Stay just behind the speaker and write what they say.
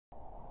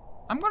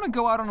I'm gonna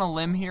go out on a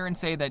limb here and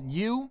say that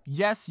you,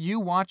 yes, you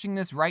watching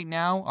this right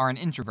now, are an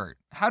introvert.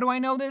 How do I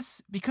know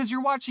this? Because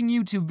you're watching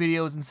YouTube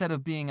videos instead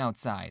of being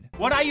outside.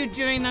 What are you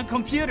doing on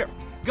computer?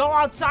 Go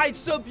outside,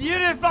 so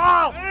beautiful!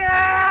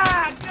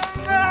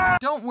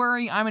 Don't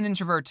worry, I'm an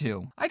introvert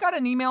too. I got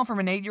an email from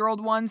an 8-year-old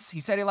once.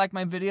 He said he liked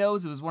my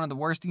videos. It was one of the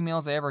worst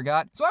emails I ever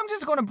got. So I'm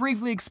just gonna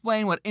briefly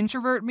explain what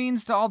introvert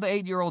means to all the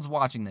 8-year-olds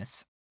watching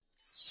this.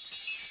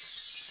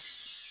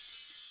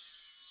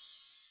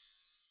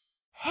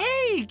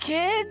 Hey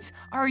kids,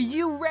 are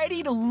you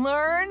ready to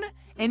learn?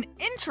 An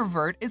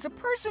introvert is a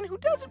person who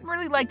doesn't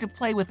really like to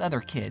play with other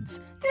kids.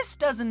 This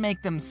doesn't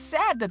make them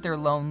sad that they're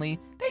lonely,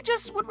 they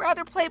just would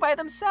rather play by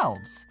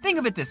themselves. Think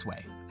of it this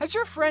way. Has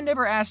your friend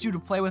ever asked you to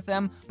play with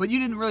them, but you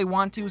didn't really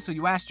want to, so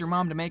you asked your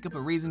mom to make up a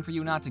reason for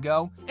you not to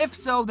go? If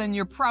so, then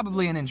you're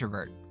probably an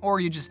introvert, or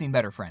you just need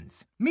better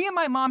friends. Me and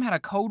my mom had a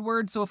code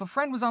word, so if a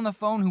friend was on the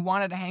phone who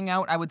wanted to hang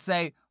out, I would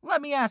say,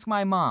 "Let me ask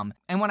my mom."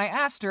 And when I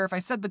asked her, if I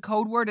said the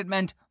code word, it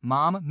meant,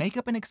 "Mom, make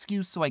up an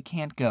excuse so I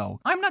can't go."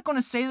 I'm not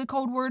gonna say the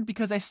code word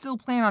because I still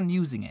plan on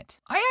using it.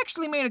 I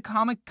actually made a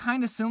comic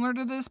kinda similar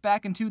to this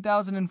back in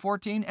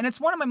 2014, and it's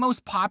one of my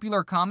most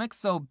popular comics,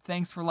 so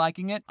thanks for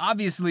liking it.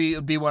 Obviously, it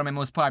would be one of my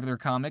most popular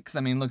comics.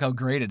 I mean, look how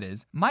great it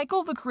is.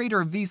 Michael, the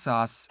creator of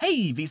Vsauce,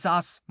 hey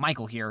Vsauce,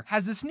 Michael here,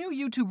 has this new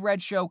YouTube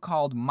Red show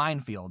called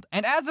Minefield.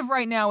 And as of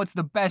right now, it's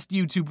the best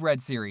YouTube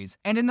Red series.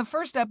 And in the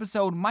first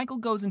episode, Michael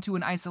goes into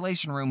an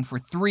isolation room for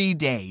 3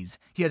 days.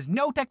 He has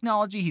no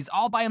technology, he's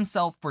all by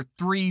himself for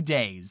 3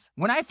 days.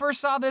 When I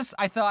first saw this,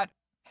 I thought,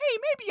 hey,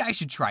 maybe I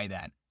should try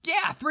that.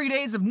 Yeah, 3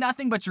 days of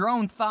nothing but your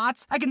own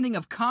thoughts. I can think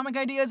of comic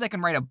ideas, I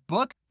can write a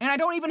book, and I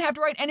don't even have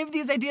to write any of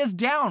these ideas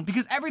down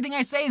because everything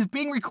I say is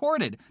being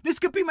recorded. This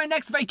could be my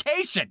next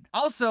vacation.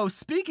 Also,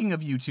 speaking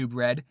of YouTube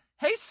Red,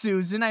 hey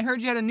Susan, I heard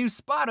you had a new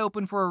spot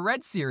open for a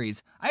Red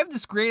series. I have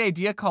this great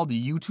idea called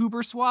the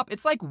YouTuber Swap.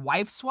 It's like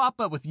Wife Swap,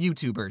 but with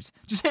YouTubers.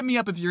 Just hit me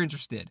up if you're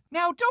interested.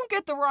 Now, don't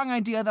get the wrong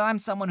idea that I'm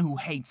someone who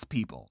hates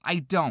people. I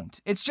don't.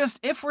 It's just,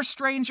 if we're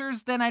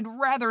strangers, then I'd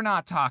rather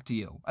not talk to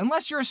you.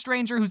 Unless you're a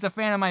stranger who's a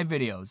fan of my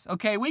videos.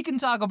 Okay, we can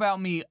talk about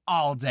me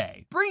all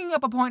day. Bringing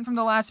up a point from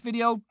the last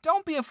video,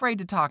 don't be afraid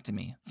to talk to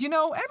me. You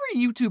know,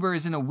 every YouTuber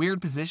is in a weird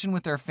position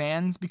with their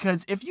fans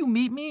because if you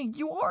meet me,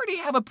 you already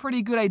have a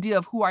pretty good idea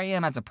of who I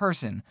am as a person.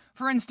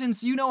 For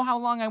instance, you know how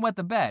long I wet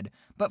the bed,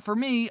 but for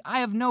me, I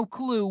have no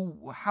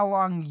clue how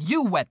long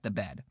you wet the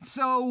bed.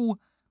 So,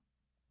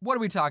 what are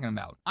we talking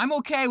about? I'm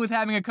okay with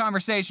having a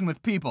conversation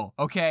with people,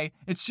 okay?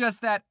 It's just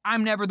that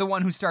I'm never the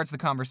one who starts the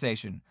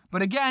conversation.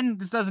 But again,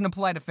 this doesn't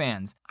apply to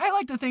fans. I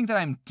like to think that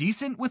I'm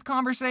decent with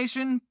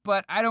conversation,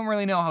 but I don't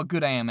really know how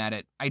good I am at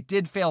it. I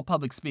did fail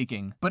public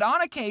speaking. But on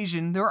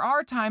occasion, there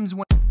are times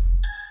when